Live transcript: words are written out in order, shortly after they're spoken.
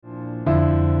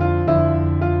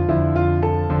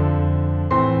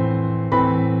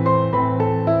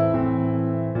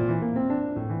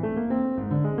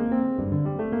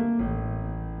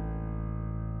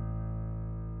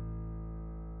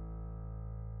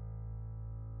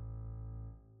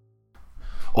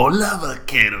Hola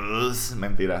vaqueros,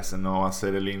 mentiras, no va a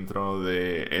ser el intro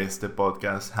de este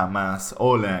podcast jamás.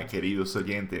 Hola queridos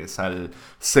oyentes, al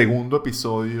segundo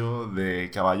episodio de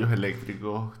Caballos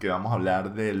Eléctricos, que vamos a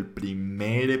hablar del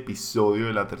primer episodio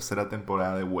de la tercera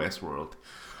temporada de Westworld.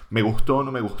 Me gustó o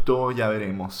no me gustó, ya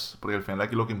veremos, porque al final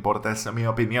aquí lo que importa es mi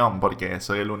opinión, porque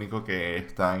soy el único que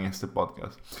está en este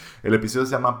podcast. El episodio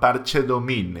se llama Parche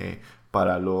Domine,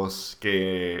 para los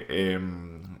que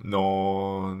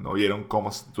no vieron cómo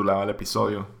se titulaba el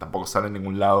episodio, tampoco sale en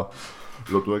ningún lado.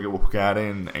 Lo tuve que buscar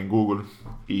en Google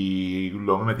y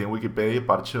luego me metí en Wikipedia y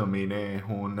Parche Domine es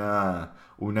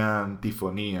una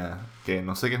antifonía, que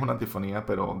no sé qué es una antifonía,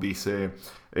 pero dice,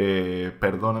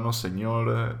 perdónanos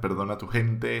Señor, perdona a tu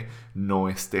gente, no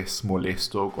estés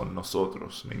molesto con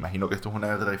nosotros. Me imagino que esto es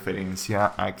una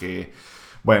referencia a que,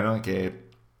 bueno,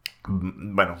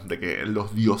 de que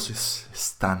los dioses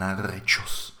están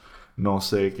arrechos. No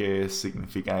sé qué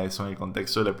significa eso en el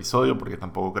contexto del episodio, porque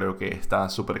tampoco creo que está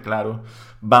súper claro.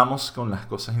 Vamos con las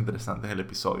cosas interesantes del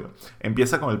episodio.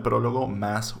 Empieza con el prólogo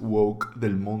más woke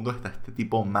del mundo. Está este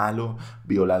tipo malo,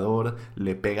 violador,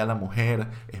 le pega a la mujer,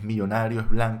 es millonario, es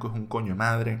blanco, es un coño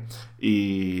madre.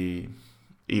 Y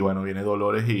bueno, viene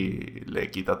Dolores y le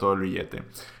quita todo el billete.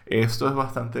 Esto es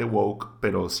bastante woke,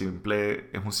 pero es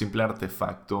un simple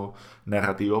artefacto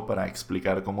narrativo para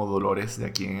explicar cómo Dolores de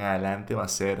aquí en adelante va a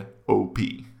ser OP.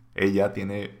 Ella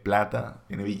tiene plata,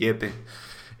 tiene billete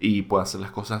y puede hacer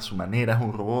las cosas a su manera. Es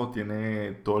un robot,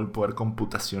 tiene todo el poder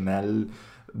computacional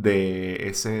de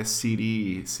ese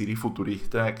City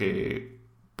futurista que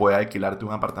puede alquilarte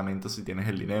un apartamento si tienes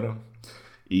el dinero.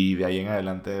 Y de ahí en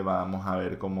adelante vamos a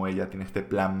ver cómo ella tiene este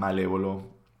plan malévolo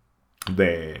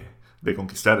de, de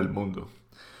conquistar el mundo.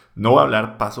 No voy a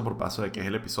hablar paso por paso de qué es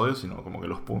el episodio, sino como que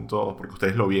los puntos, porque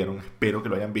ustedes lo vieron, espero que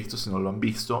lo hayan visto. Si no lo han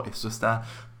visto, esto está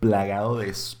plagado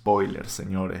de spoilers,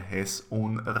 señores. Es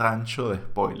un rancho de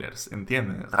spoilers,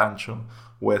 ¿entienden? Rancho,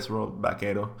 Westworld,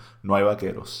 vaquero, no hay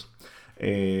vaqueros.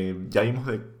 Ya vimos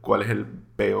de cuál es el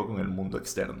peo con el mundo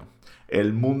externo.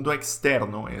 El mundo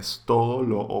externo es todo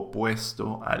lo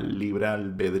opuesto al libre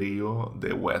albedrío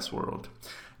de Westworld.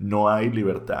 No hay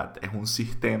libertad, es un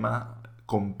sistema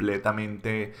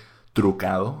completamente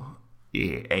trucado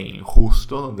e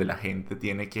injusto donde la gente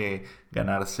tiene que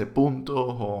ganarse puntos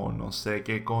o no sé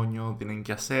qué coño tienen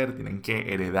que hacer, tienen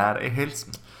que heredar.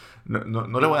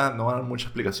 No le voy a, no voy a dar mucha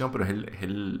explicación, pero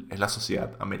es la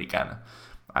sociedad americana.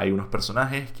 Hay unos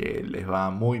personajes que les va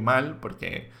muy mal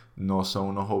porque no son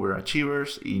unos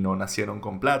overachievers y no nacieron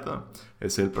con plata.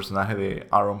 Es el personaje de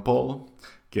Aaron Paul,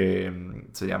 que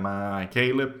se llama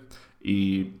Caleb,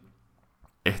 y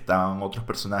están otros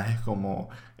personajes como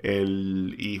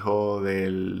el hijo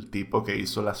del tipo que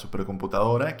hizo la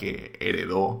supercomputadora, que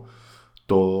heredó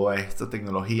toda esta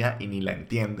tecnología y ni la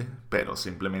entiende, pero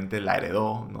simplemente la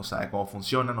heredó, no sabe cómo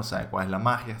funciona, no sabe cuál es la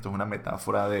magia. Esto es una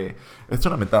metáfora de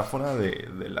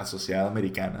la sociedad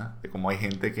americana, de cómo hay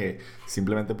gente que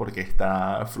simplemente porque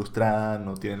está frustrada,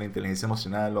 no tiene la inteligencia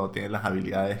emocional o tiene las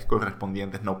habilidades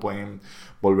correspondientes, no pueden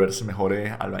volverse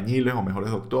mejores albañiles o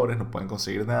mejores doctores, no pueden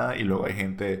conseguir nada. Y luego hay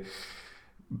gente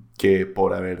que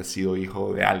por haber sido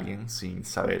hijo de alguien sin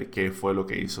saber qué fue lo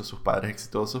que hizo sus padres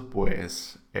exitosos,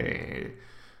 pues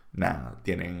nada,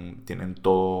 tienen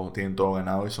todo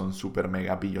ganado y son súper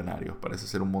mega billonarios. Parece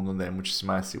ser un mundo donde hay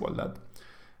muchísima desigualdad.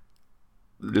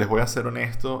 Les voy a ser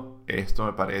honesto, esto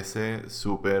me parece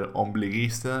súper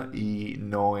ombliguista y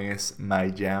no es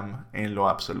my jam en lo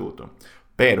absoluto.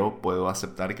 Pero puedo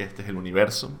aceptar que este es el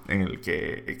universo en el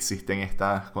que existen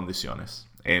estas condiciones,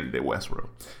 el de Westworld.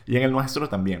 Y en el nuestro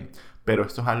también. Pero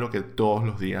esto es algo que todos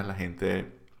los días la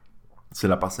gente se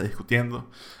la pasa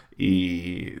discutiendo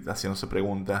y haciéndose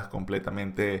preguntas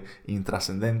completamente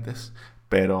intrascendentes.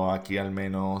 Pero aquí al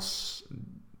menos,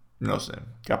 no sé,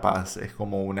 capaz es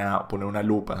como poner una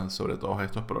lupa sobre todos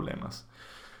estos problemas.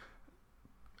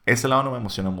 Ese lado no me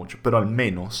emociona mucho, pero al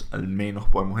menos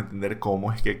podemos entender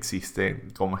cómo es que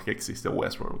existe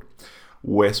Westworld.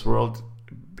 Westworld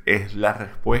es la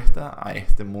respuesta a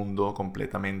este mundo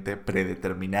completamente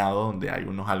predeterminado, donde hay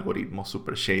unos algoritmos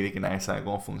super shady que nadie sabe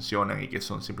cómo funcionan y que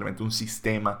son simplemente un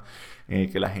sistema en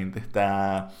el que la gente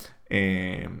está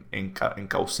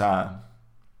encausada.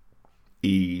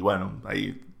 Y bueno,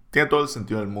 ahí tiene todo el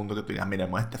sentido del mundo que tú digas,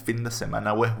 miremos, este fin de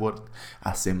semana Westworld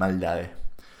hace maldades.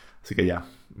 Así que ya,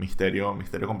 misterio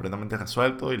completamente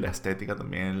resuelto y la estética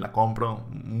también la compro.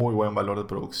 Muy buen valor de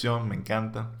producción, me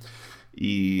encanta.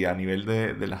 Y a nivel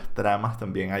de las tramas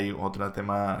también hay otro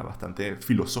tema bastante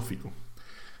filosófico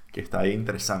que está ahí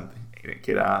interesante,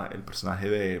 que era el personaje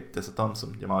de Tessa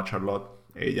Thompson llamado Charlotte.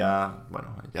 Ella,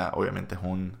 bueno, ella obviamente es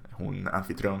un un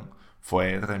anfitrión,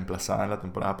 fue reemplazada en la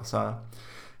temporada pasada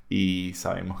y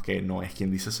sabemos que no es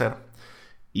quien dice ser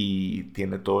y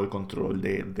tiene todo el control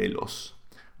de Delos.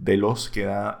 Delos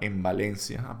queda en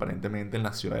Valencia, aparentemente en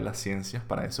la ciudad de las ciencias.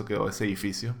 Para eso quedó ese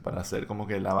edificio, para hacer como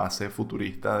que la base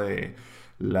futurista de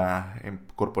las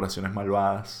corporaciones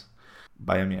malvadas.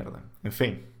 Vaya mierda. En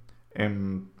fin,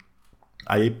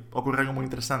 ahí ocurre algo muy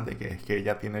interesante, que es que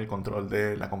ella tiene el control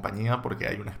de la compañía porque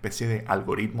hay una especie de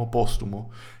algoritmo póstumo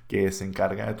que se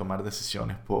encarga de tomar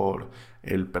decisiones por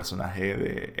el personaje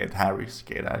de Ed Harris,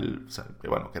 que era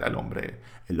que era el hombre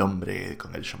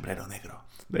con el sombrero negro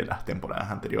de las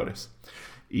temporadas anteriores.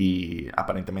 Y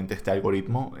aparentemente este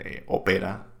algoritmo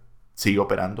sigue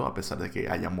operando a pesar de que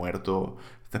haya muerto.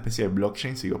 Esta especie de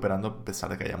blockchain sigue operando a pesar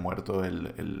de que haya muerto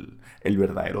el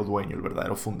verdadero dueño, el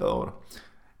verdadero fundador.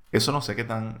 Eso no sé qué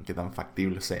tan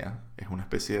factible sea. Es una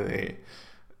especie de,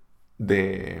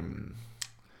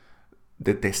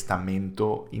 de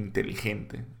testamento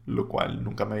inteligente, lo cual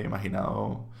nunca me había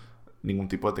imaginado ningún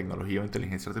tipo de tecnología o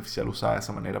inteligencia artificial usada de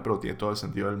esa manera, pero tiene todo el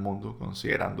sentido del mundo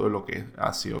considerando lo que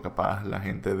ha sido capaz la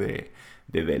gente de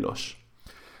Delos.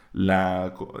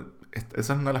 Esa es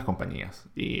una de las compañías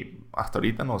y hasta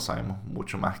ahorita no sabemos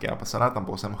mucho más qué va a pasar.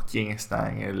 Tampoco sabemos quién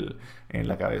está en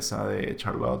la cabeza de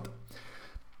Charlotte.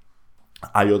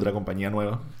 Hay otra compañía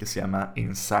nueva que se llama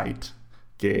Insight,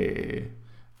 que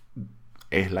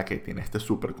es la que tiene este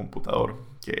supercomputador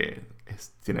que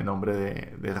tiene nombre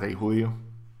de rey judío.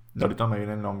 Ahorita no me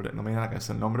viene el nombre, no me viene a la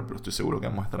cabeza el nombre, pero estoy seguro que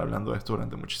vamos a estar hablando de esto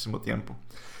durante muchísimo tiempo.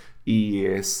 Y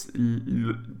es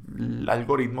el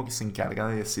algoritmo que se encarga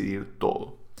de decidir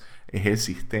todo. Es el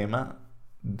sistema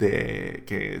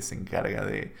que se encarga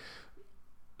de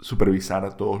supervisar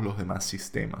a todos los demás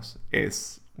sistemas.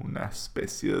 Es una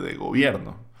especie de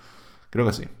gobierno. Creo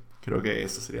que sí. Creo que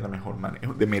esa sería la mejor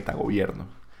manera de metagobierno,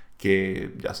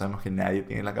 que ya sabemos que nadie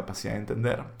tiene la capacidad de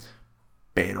entender,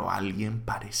 pero alguien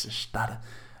parece estar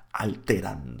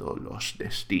alterando los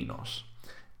destinos.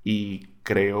 Y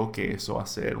creo que eso va a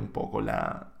ser un poco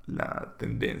la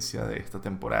tendencia de esta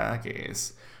temporada, que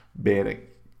es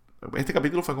ver. Este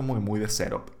capítulo fue como muy de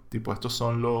setup. Tipo, estos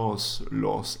son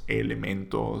los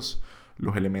elementos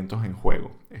en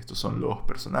juego. Estos son los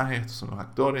personajes, estos son los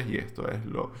actores y esto es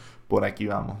por aquí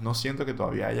vamos. No siento que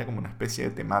todavía haya como una especie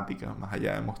de temática, más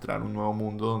allá de mostrar un nuevo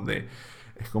mundo donde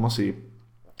es como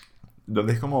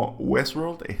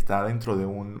Westworld está dentro de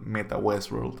un meta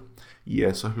Westworld, y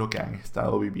eso es lo que han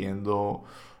estado viviendo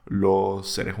los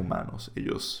seres humanos.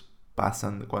 Ellos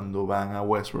pasan, cuando van a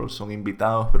Westworld son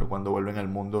invitados, pero cuando vuelven al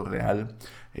mundo real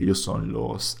ellos son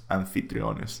los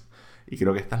anfitriones. Y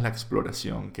creo que esta es la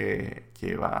exploración que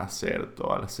va a hacer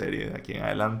toda la serie de aquí en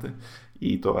adelante.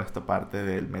 Y toda esta parte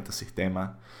del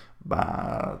metasistema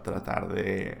va a tratar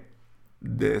de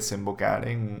desembocar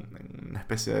en una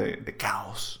especie de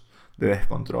caos, de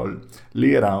descontrol,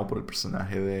 liderado por el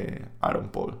personaje de Aaron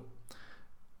Paul.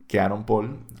 Que Aaron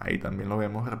Paul, ahí también lo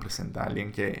vemos, representa a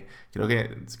alguien que creo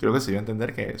que se dio a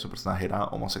entender que su personaje era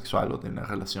homosexual o tenía una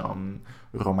relación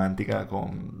romántica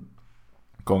con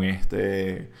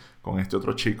este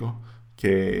otro chico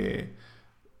que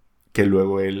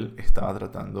luego él estaba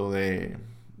tratando de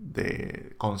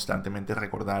constantemente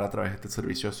recordar a través de este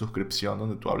servicio de suscripción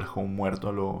donde tú hablas con un muerto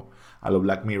a lo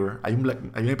Black Mirror. Hay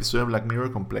un episodio de Black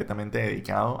Mirror completamente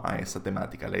dedicado a esa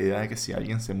temática, la idea de que si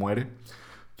alguien se muere,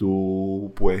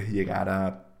 tú puedes llegar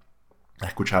a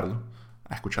escucharlo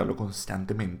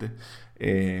constantemente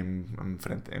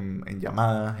en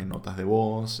llamadas, en notas de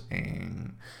voz,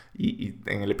 y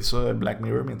en el episodio de Black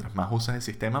Mirror, mientras más usas el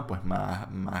sistema, pues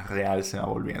más real se va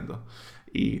volviendo.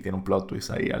 Y tiene un plot twist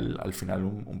ahí al final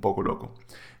un poco loco.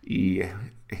 Y es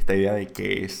esta idea de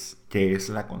qué es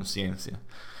la conciencia.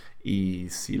 Y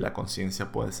si la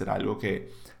conciencia puede ser algo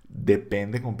que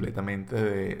depende completamente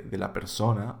de la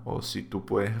persona, o si tú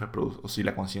puedes reproducir, o si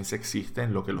la conciencia existe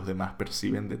en lo que los demás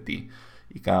perciben de ti.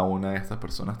 Y cada una de estas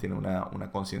personas tiene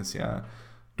una conciencia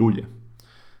tuya.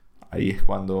 Ahí es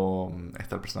cuando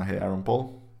está el personaje de Aaron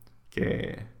Paul,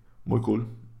 que muy cool,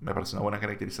 me parece una buena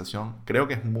caracterización. Creo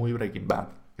que es muy Breaking Bad.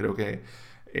 Creo que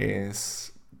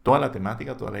es toda la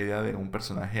temática, toda la idea de un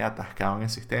personaje atascado en el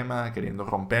sistema, queriendo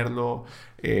romperlo.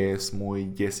 Es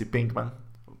muy Jesse Pinkman.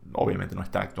 Obviamente no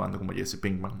está actuando como Jesse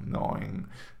Pinkman, no en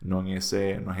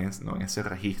ese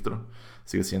registro.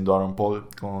 Sigue siendo Aaron Paul,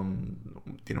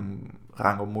 tiene un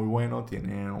rango muy bueno,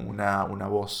 tiene una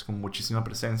voz con muchísima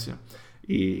presencia,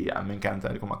 y a mí me encanta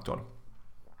él como actor.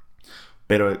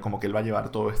 Pero como que él va a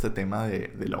llevar todo este tema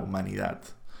de la humanidad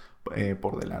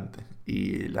por delante,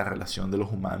 y la relación de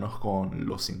los humanos con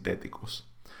los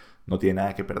sintéticos. no tiene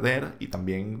nada que perder, y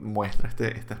también muestra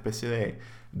esta especie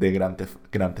de Grand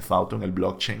Theft Auto en el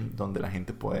blockchain, donde la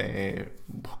gente puede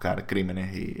buscar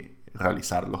crímenes y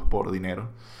realizarlos por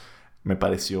dinero. Me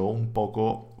pareció un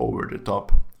poco over the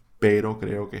top, pero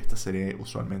creo que esta serie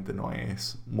usualmente no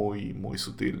es muy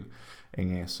sutil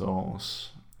en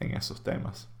esos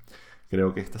temas.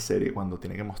 Creo que esta serie, cuando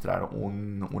tiene que mostrar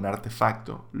un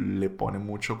artefacto, le pone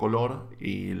mucho color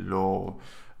y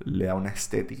le da una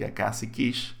estética casi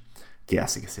quiche que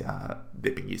hace que sea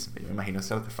de pinguísimo. Yo me imagino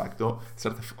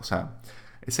o sea,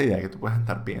 esa idea de que tú puedes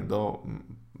estar viendo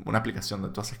una aplicación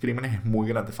donde tú haces crímenes es muy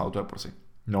Grand Theft Auto de por sí.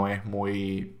 No es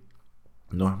muy...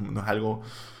 no es algo...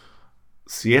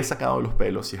 Si es sacado de los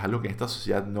pelos, si es algo que en esta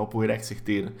sociedad no pudiera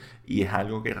existir, y es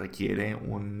algo que requiere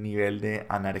un nivel de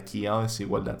anarquía o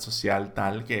desigualdad social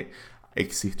tal que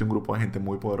existe un grupo de gente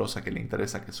muy poderosa que le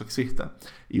interesa que eso exista,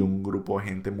 y un grupo de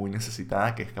gente muy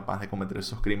necesitada que es capaz de cometer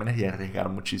esos crímenes y arriesgar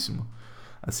muchísimo.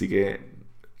 Así que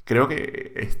creo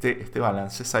que este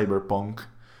balance cyberpunk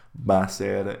va a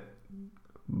ser,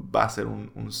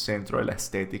 un centro de la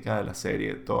estética de la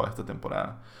serie toda esta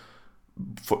temporada.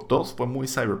 Todo fue muy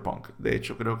cyberpunk. De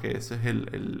hecho, creo que ese es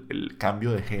el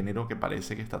cambio de género que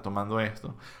parece que está tomando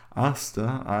esto.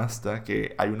 Hasta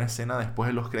que hay una escena después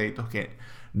de los créditos que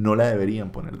no la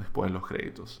deberían poner después de los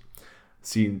créditos.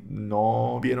 Si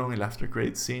no vieron el after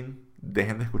credit scene,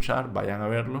 dejen de escuchar, vayan a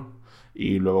verlo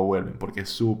y luego vuelven, porque es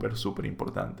súper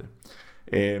importante.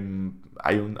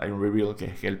 Hay un reveal que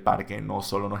es que el parque no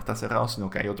solo no está cerrado, sino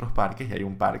que hay otros parques, y hay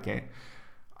un parque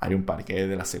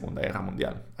de la Segunda Guerra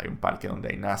Mundial. Hay un parque donde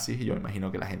hay nazis, y yo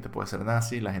imagino que la gente puede ser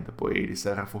nazi, la gente puede ir y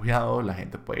ser refugiados, la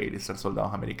gente puede ir y ser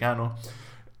soldados americanos.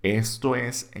 Esto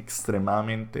es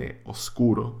extremadamente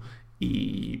oscuro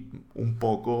y un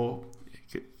poco...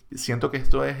 Siento que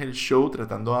esto es el show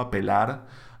tratando de apelar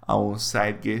a un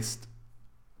zeitgeist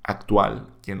actual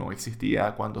que no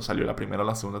existía cuando salió la primera o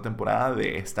la segunda temporada,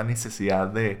 de esta necesidad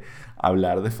de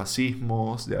hablar de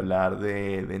fascismos, de hablar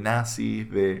de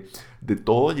nazis, de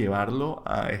todo llevarlo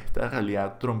a esta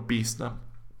realidad trumpista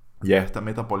y a esta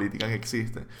metapolítica que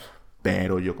existe.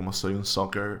 Pero yo, como soy un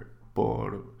sucker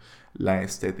por la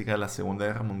estética de la Segunda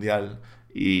Guerra Mundial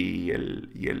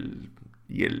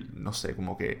no sé,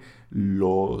 como que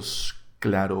los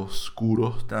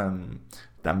claroscuros tan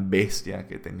bestia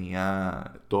que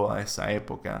tenía toda esa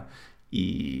época,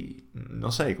 y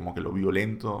no sé, como que lo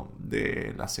violento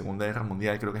de la Segunda Guerra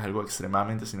Mundial, creo que es algo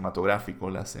extremadamente cinematográfico.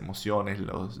 Las emociones,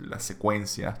 las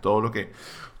secuencias, todo lo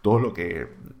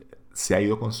que se ha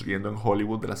ido construyendo en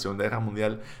Hollywood de la Segunda Guerra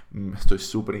Mundial, estoy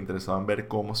súper interesado en ver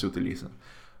cómo se utiliza.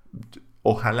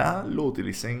 Ojalá lo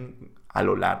utilicen a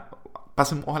lo largo.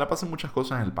 Ojalá pasen muchas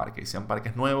cosas en el parque, y sean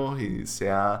parques nuevos, y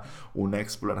sea una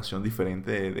exploración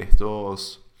diferente de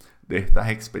estas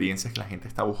experiencias que la gente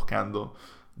está buscando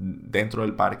dentro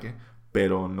del parque.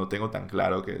 Pero no tengo tan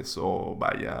claro que eso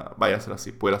vaya a ser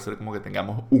así. Puede ser como que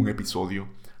tengamos un episodio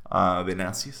de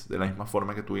nazis, de la misma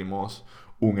forma que tuvimos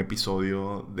un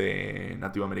episodio de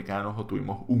nativoamericanos, o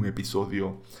tuvimos un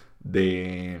episodio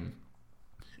del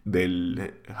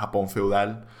Japón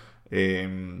feudal.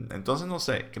 Entonces, no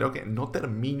sé, creo que no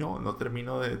termino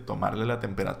de tomarle la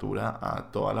temperatura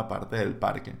a toda la parte del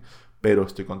parque, pero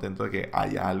estoy contento de que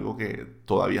haya algo que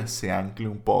todavía se ancle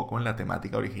un poco en la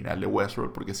temática original de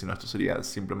Westworld, porque si no, esto sería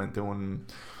simplemente un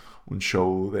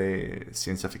show de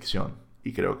ciencia ficción,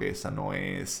 y creo que esa no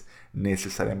es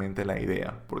necesariamente la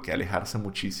idea, porque alejarse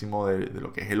muchísimo de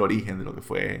lo que es el origen, de lo que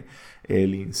fue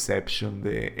el Inception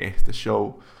de este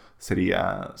show,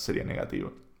 sería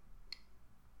negativo.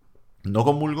 No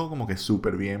comulgo como que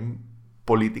súper bien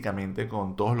políticamente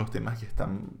con todos los temas que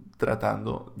están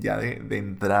tratando ya de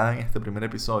entrada en este primer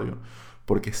episodio,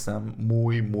 porque están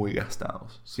muy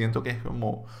gastados. Siento que es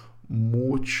como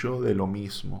mucho de lo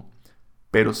mismo,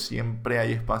 pero siempre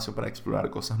hay espacio para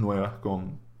explorar cosas nuevas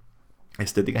con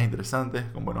estéticas interesantes,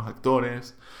 con buenos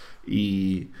actores,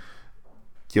 y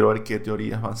quiero ver qué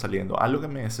teorías van saliendo. Algo que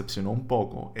me decepcionó un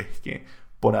poco es que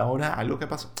por ahora algo que ha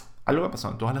pasado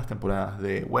en todas las temporadas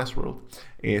de Westworld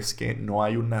es que no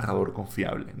hay un narrador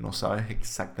confiable. No sabes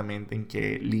exactamente en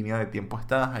qué línea de tiempo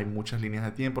estás. Hay muchas líneas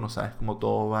de tiempo. No sabes cómo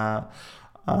todo va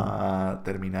a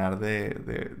terminar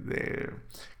de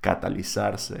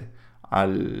catalizarse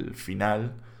al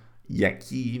final. Y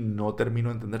aquí no termino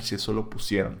de entender si eso lo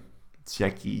pusieron. Si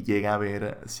aquí llega a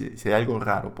haber... Si hay algo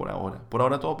raro por ahora. Por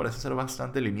ahora todo parece ser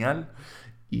bastante lineal.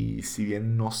 Y si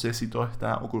bien no sé si todo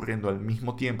está ocurriendo al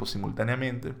mismo tiempo,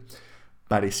 simultáneamente,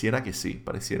 pareciera que sí.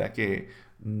 Pareciera que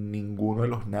ninguno de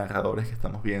los narradores que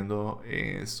estamos viendo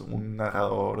es un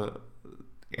narrador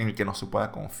en el que no se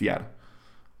pueda confiar.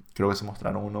 Creo que se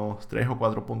mostraron unos 3 o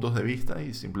 4 puntos de vista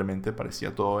y simplemente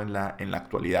parecía todo en la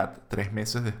actualidad, 3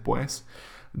 meses después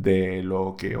de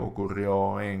lo que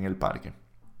ocurrió en el parque.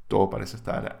 Todo parece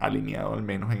estar alineado al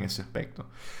menos en ese aspecto.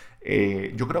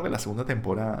 Yo creo que la segunda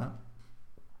temporada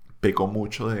pecó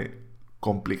mucho de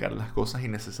complicar las cosas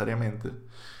innecesariamente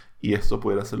y esto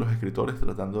pudiera ser los escritores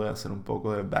tratando de hacer un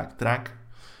poco de backtrack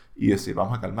y decir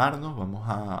vamos a calmarnos, vamos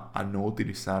a no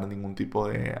utilizar ningún tipo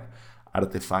de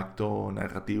artefacto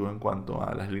narrativo en cuanto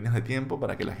a las líneas de tiempo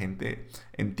para que la gente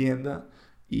entienda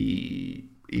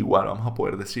y igual vamos a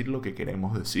poder decir lo que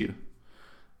queremos decir.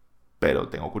 Pero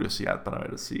tengo curiosidad para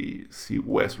ver si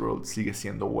Westworld sigue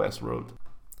siendo Westworld.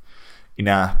 Y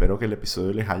nada, espero que el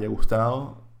episodio les haya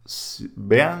gustado.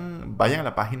 Vayan a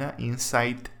la página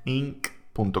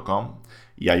insightinc.com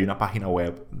y hay una página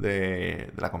web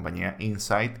de la compañía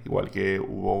Insight, igual que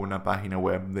hubo una página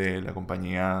web de la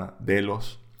compañía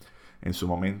Delos en su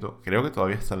momento. Creo que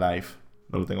todavía está live,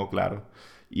 no lo tengo claro.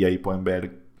 Y ahí pueden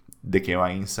ver de qué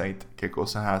va Insight, qué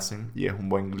cosas hacen y es un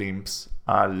buen glimpse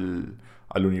al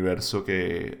universo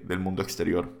del mundo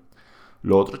exterior.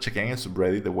 Lo otro, chequen el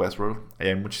subreddit de Westworld. Ahí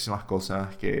hay muchísimas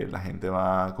cosas que la gente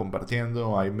va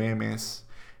compartiendo. Hay memes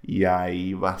y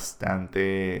hay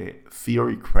bastante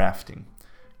theory crafting.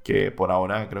 Que por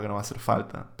ahora creo que no va a hacer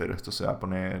falta. Pero esto se va a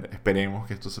poner... Esperemos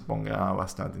que esto se ponga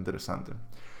bastante interesante.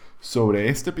 Sobre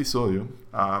este episodio,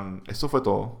 esto fue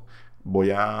todo. Voy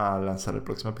a lanzar el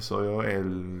próximo episodio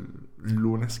el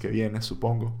lunes que viene,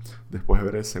 supongo. Después de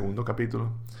ver el segundo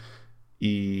capítulo.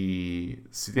 Y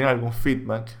si tienen algún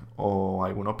feedback o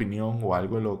alguna opinión o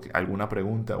algo alguna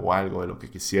pregunta o algo de lo que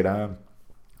quisieran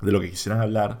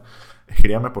hablar,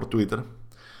 escríbanme por Twitter.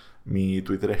 Mi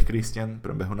Twitter es Christian,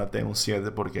 pero en vez de una T, un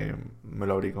 7 porque me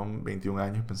lo abrí con 21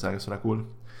 años, pensaba que eso era cool.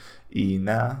 Y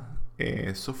nada,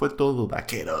 eso fue todo,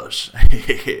 vaqueros.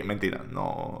 Mentira,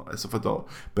 no, eso fue todo.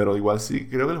 Pero igual sí,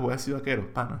 creo que les voy a decir vaqueros,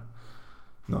 pana.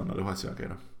 No, no les voy a decir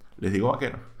vaqueros. Les digo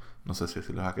vaqueros. No sé si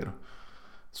decirles vaqueros.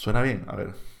 Suena bien, a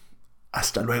ver.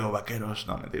 Hasta luego, vaqueros.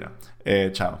 No, mentira.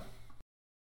 Chao.